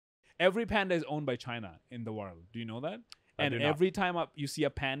Every panda is owned by China in the world. Do you know that? And do not. every time you see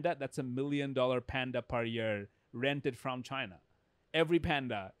a panda, that's $1 million panda per year rented from China. Every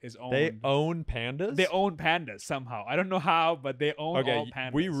panda is owned. They own pandas? They own pandas somehow. I don't know how, but they own all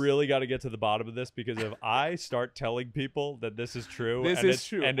pandas. We really got to get to the bottom of this, because if I start telling people that this is true, This is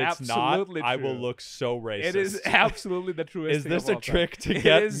true. and it's Absolutely not, I true. will look so racist. It is absolutely the truest Is thing this of a all time. trick to It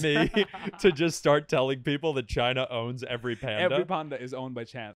get is. me to just start telling people that China owns every panda? Every panda is owned by